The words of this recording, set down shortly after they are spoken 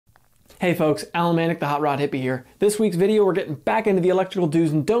Hey folks, Alan Manick, the Hot Rod Hippie here. This week's video, we're getting back into the electrical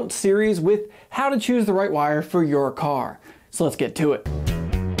do's and don'ts series with how to choose the right wire for your car. So let's get to it.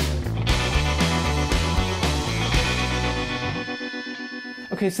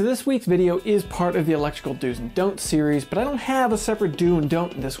 Okay, so this week's video is part of the electrical do's and don'ts series, but I don't have a separate do and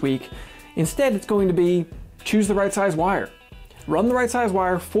don't this week. Instead, it's going to be choose the right size wire. Run the right size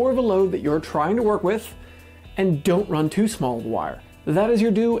wire for the load that you're trying to work with, and don't run too small of a wire. That is your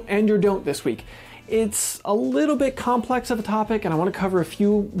do and your don't this week. It's a little bit complex of a topic, and I want to cover a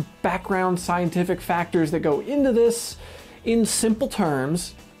few background scientific factors that go into this in simple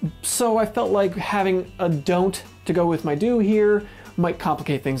terms. So I felt like having a don't to go with my do here might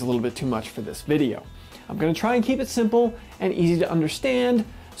complicate things a little bit too much for this video. I'm going to try and keep it simple and easy to understand,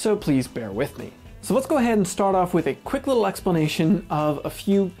 so please bear with me. So let's go ahead and start off with a quick little explanation of a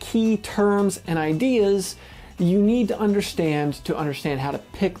few key terms and ideas you need to understand how to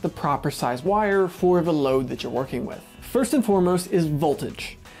pick the proper size wire for the load that you're working with. First and foremost is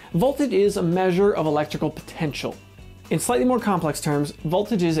voltage. Voltage is a measure of electrical potential. In slightly more complex terms,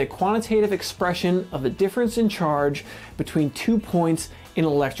 voltage is a quantitative expression of the difference in charge between 2 points in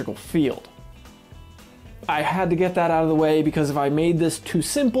an electrical field. I had to get that out of the way because if I made this too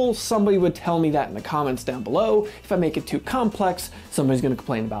simple, somebody would tell me that in the comments down below. If I make it too complex, somebody's going to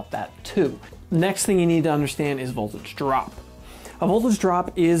complain about that too. Next thing you need to understand is voltage drop. A voltage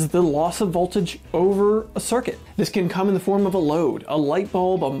drop is the loss of voltage over a circuit. This can come in the form of a load, a light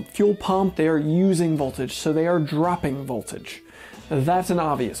bulb, a fuel pump. They are using voltage, so they are dropping voltage. That's an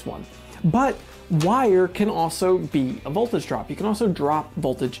obvious one. But wire can also be a voltage drop. You can also drop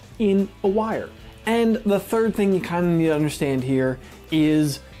voltage in a wire. And the third thing you kind of need to understand here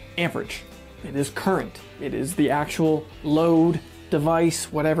is amperage. It is current. It is the actual load, device,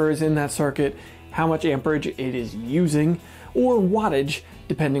 whatever is in that circuit, how much amperage it is using, or wattage,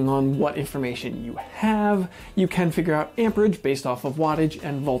 depending on what information you have. You can figure out amperage based off of wattage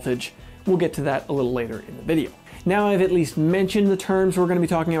and voltage. We'll get to that a little later in the video. Now I've at least mentioned the terms we're going to be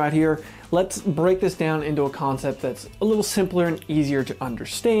talking about here, let's break this down into a concept that's a little simpler and easier to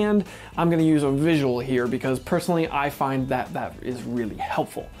understand. I'm going to use a visual here because personally I find that is really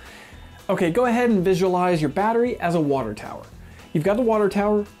helpful. Okay, go ahead and visualize your battery as a water tower. You've got the water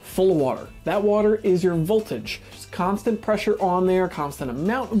tower full of water. That water is your voltage. Just constant pressure on there, constant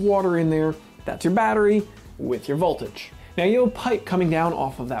amount of water in there. That's your battery with your voltage. Now you have a pipe coming down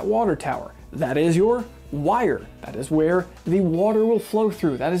off of that water tower. That is your wire. That is where the water will flow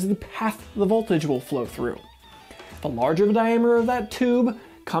through. That is the path the voltage will flow through. The larger the diameter of that tube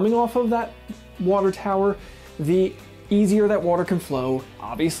coming off of that water tower, the easier that water can flow.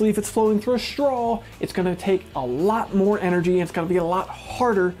 Obviously, if it's flowing through a straw, it's going to take a lot more energy and it's going to be a lot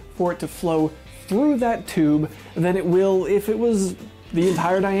harder for it to flow through that tube than it will if it was the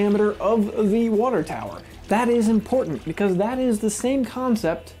entire diameter of the water tower. That is important because that is the same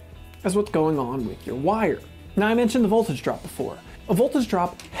concept as what's going on with your wire. Now, I mentioned the voltage drop before. A voltage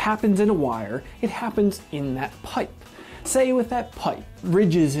drop happens in a wire. It happens in that pipe. Say with that pipe,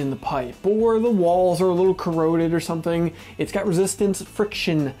 ridges in the pipe, or the walls are a little corroded or something, it's got resistance,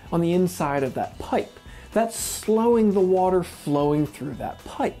 friction on the inside of that pipe. That's slowing the water flowing through that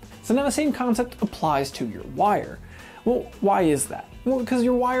pipe. So now the same concept applies to your wire. Well, why is that? Well, because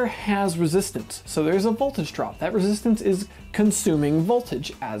your wire has resistance, so there's a voltage drop. That resistance is consuming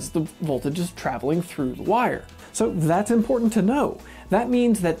voltage as the voltage is traveling through the wire. So that's important to know. That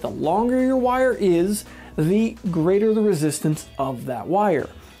means that the longer your wire is, the greater the resistance of that wire.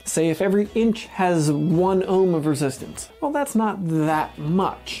 Say if every inch has 1 ohm of resistance. Well, that's not that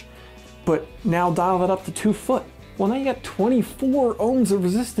much. But now dial that up to 2 foot. Well, now you got 24 ohms of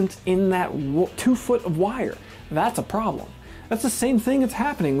resistance in that 2 foot of wire. That's a problem. That's the same thing that's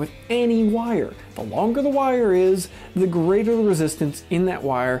happening with any wire. The longer the wire is, the greater the resistance in that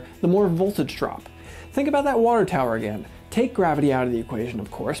wire, the more voltage drop. Think about that water tower again. Take gravity out of the equation, of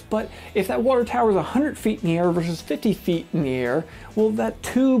course, but if that water tower is 100 feet in the air versus 50 feet in the air, well, that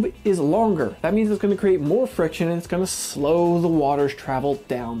tube is longer. That means it's going to create more friction and it's going to slow the water's travel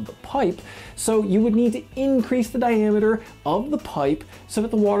down the pipe. So you would need to increase the diameter of the pipe so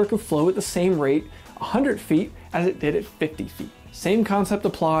that the water could flow at the same rate 100 feet as it did at 50 feet. Same concept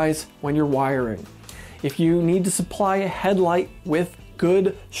applies when you're wiring. If you need to supply a headlight with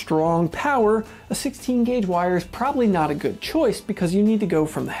good, strong power, a 16 gauge wire is probably not a good choice because you need to go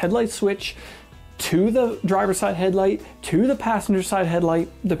from the headlight switch to the driver's side headlight to the passenger side headlight,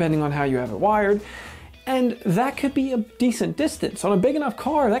 depending on how you have it wired. And that could be a decent distance. On a big enough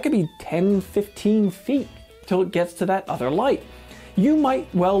car, that could be 10, 15 feet till it gets to that other light. You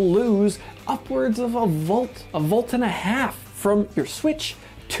might well lose upwards of a volt and a half from your switch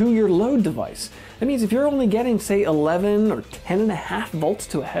to your load device. That means if you're only getting, say, 11 or 10.5 volts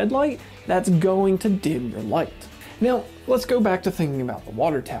to a headlight, that's going to dim your light. Now, let's go back to thinking about the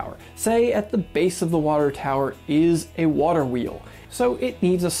water tower. Say at the base of the water tower is a water wheel, so it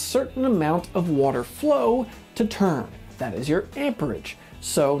needs a certain amount of water flow to turn. That is your amperage.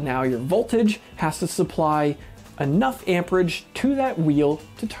 So now your voltage has to supply enough amperage to that wheel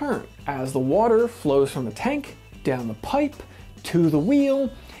to turn. As the water flows from the tank down the pipe to the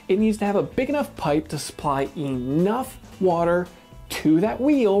wheel, it needs to have a big enough pipe to supply enough water to that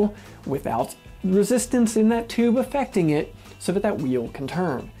wheel without resistance in that tube affecting it so that that wheel can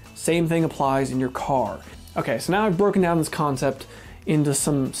turn. Same thing applies in your car. Okay, so now I've broken down this concept into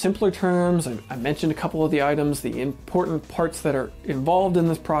some simpler terms. I mentioned a couple of the items, the important parts that are involved in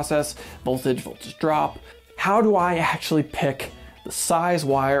this process: voltage drop. How do I actually pick the size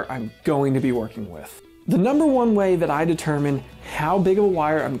wire I'm going to be working with? The number one way that I determine how big of a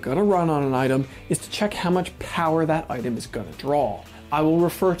wire I'm going to run on an item is to check how much power that item is going to draw. I will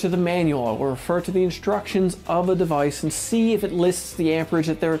refer to the manual, I will refer to the instructions of a device and see if it lists the amperage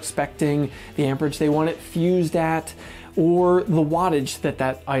that they're expecting, the amperage they want it fused at, or the wattage that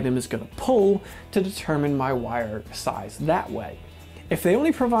that item is going to pull to determine my wire size that way. If they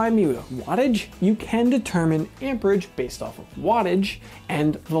only provide me with wattage, you can determine amperage based off of wattage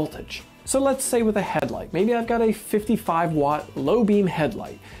and voltage. So let's say with a headlight, maybe I've got a 55 watt low beam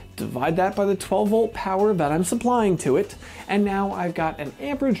headlight. Divide that by the 12 volt power that I'm supplying to it, and now I've got an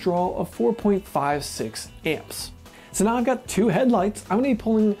amperage draw of 4.56 amps. So now I've got two headlights. I'm going to be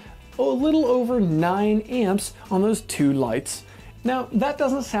pulling a little over 9 amps on those two lights. Now that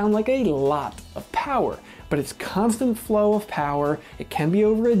doesn't sound like a lot of power, but it's constant flow of power. It can be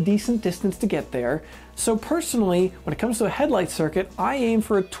over a decent distance to get there. So personally, when it comes to a headlight circuit, I aim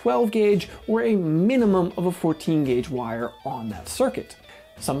for a 12 gauge or a minimum of a 14 gauge wire on that circuit.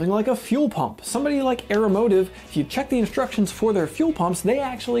 Something like a fuel pump. Somebody like Aeromotive, if you check the instructions for their fuel pumps, they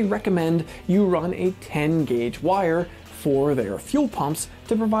actually recommend you run a 10 gauge wire for their fuel pumps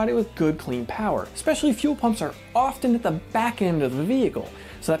to provide it with good clean power. Especially fuel pumps are often at the back end of the vehicle.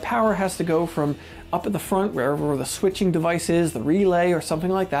 So that power has to go from up at the front, wherever the switching device is, the relay or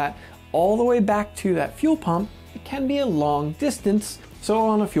something like that, all the way back to that fuel pump. It can be a long distance. So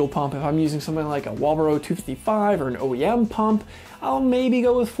on a fuel pump, if I'm using something like a Walbro 255 or an OEM pump, I'll maybe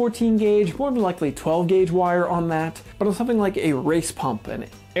go with 14 gauge, more than likely 12 gauge wire on that. But on something like a race pump, an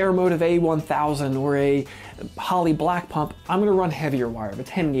Aeromotive A1000 or a Holley black pump, I'm going to run heavier wire, a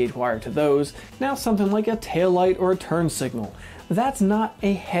 10 gauge wire to those. Now something like a taillight or a turn signal. That's not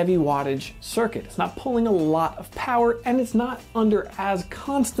a heavy wattage circuit. It's not pulling a lot of power, and it's not under as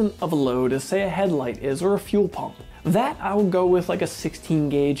constant of a load as say a headlight is or a fuel pump. That I will go with like a 16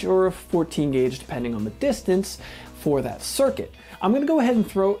 gauge or a 14 gauge depending on the distance for that circuit. I'm going to go ahead and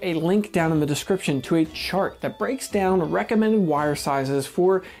throw a link down in the description to a chart that breaks down recommended wire sizes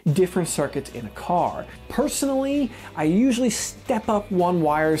for different circuits in a car. Personally, I usually step up one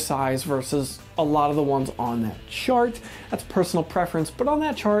wire size versus a lot of the ones on that chart. That's personal preference, but on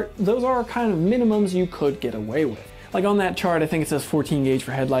that chart, those are kind of minimums you could get away with. Like on that chart, I think it says 14 gauge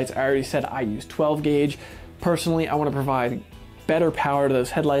for headlights. I already said I use 12 gauge. Personally, I want to provide better power to those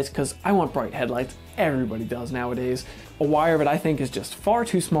headlights because I want bright headlights. Everybody does nowadays. A wire that I think is just far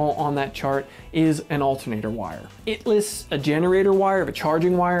too small on that chart is an alternator wire. It lists a generator wire, a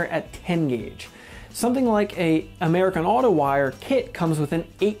charging wire at 10 gauge. Something like a American Auto wire kit comes with an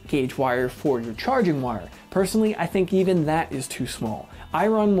 8 gauge wire for your charging wire. Personally, I think even that is too small. I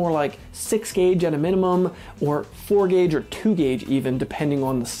run more like 6 gauge at a minimum, or 4 gauge or 2 gauge even, depending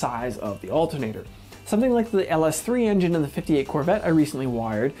on the size of the alternator. Something like the LS3 engine in the 58 Corvette I recently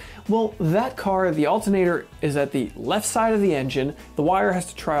wired, well, that car, the alternator is at the left side of the engine. The wire has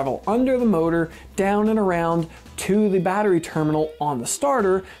to travel under the motor, down and around to the battery terminal on the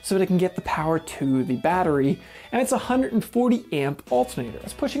starter so that it can get the power to the battery. And it's a 140 amp alternator.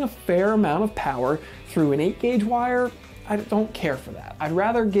 It's pushing a fair amount of power through an 8 gauge wire. I don't care for that. I'd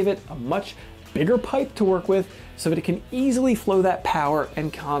rather give it a much bigger pipe to work with so that it can easily flow that power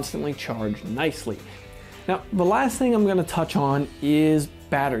and constantly charge nicely. Now, the last thing I'm going to touch on is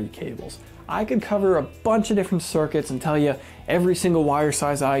battery cables. I could cover a bunch of different circuits and tell you every single wire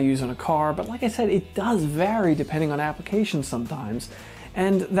size I use in a car, but like I said, it does vary depending on application sometimes,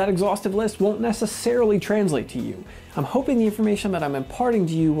 and that exhaustive list won't necessarily translate to you. I'm hoping the information that I'm imparting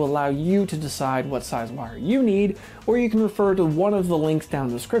to you will allow you to decide what size wire you need, or you can refer to one of the links down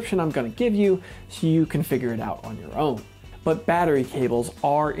in the description I'm going to give you so you can figure it out on your own. But battery cables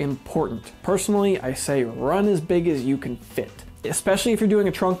are important. Personally, I say run as big as you can fit. especially if you're doing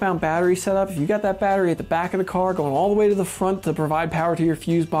a trunk mount battery setup. If you got that battery at the back of the car going all the way to the front to provide power to your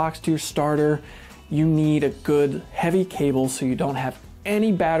fuse box, to your starter, you need a good heavy cable so you don't have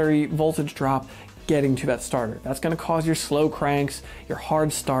any battery voltage drop getting to that starter. That's going to cause your slow cranks, your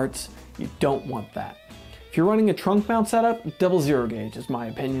hard starts. You don't want that. If you're running a trunk mount setup, double 0 gauge is my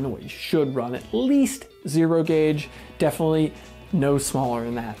opinion of what you should run. At least 0 gauge, definitely no smaller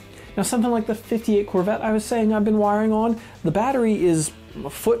than that. Now something like the 58 Corvette I was saying I've been wiring on, the battery is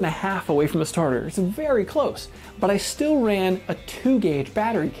 1.5 feet away from the starter. It's very close, but I still ran a 2 gauge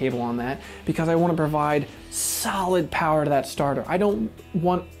battery cable on that because I want to provide solid power to that starter. I don't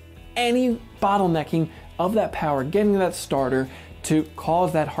want any bottlenecking of that power getting to that starter to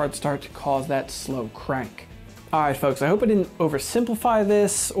cause that hard start, to cause that slow crank. All right, folks, I hope I didn't oversimplify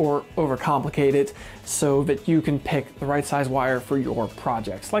this or overcomplicate it so that you can pick the right size wire for your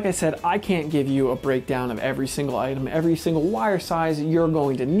projects. Like I said, I can't give you a breakdown of every single item, every single wire size you're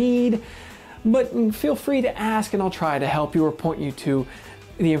going to need, but feel free to ask and I'll try to help you or point you to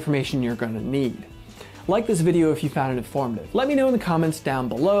the information you're going to need. Like this video if you found it informative. Let me know in the comments down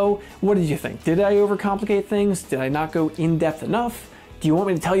below. What did you think? Did I overcomplicate things? Did I not go in depth enough? Do you want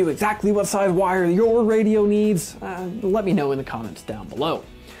me to tell you exactly what size wire your radio needs? Let me know in the comments down below.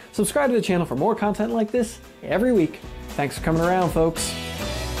 Subscribe to the channel for more content like this every week. Thanks for coming around, folks.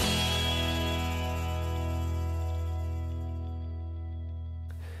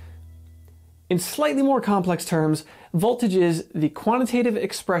 In slightly more complex terms, voltage is the quantitative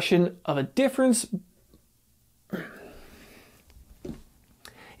expression of a difference.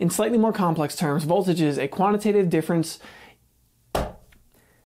 In slightly more complex terms, voltage is a quantitative difference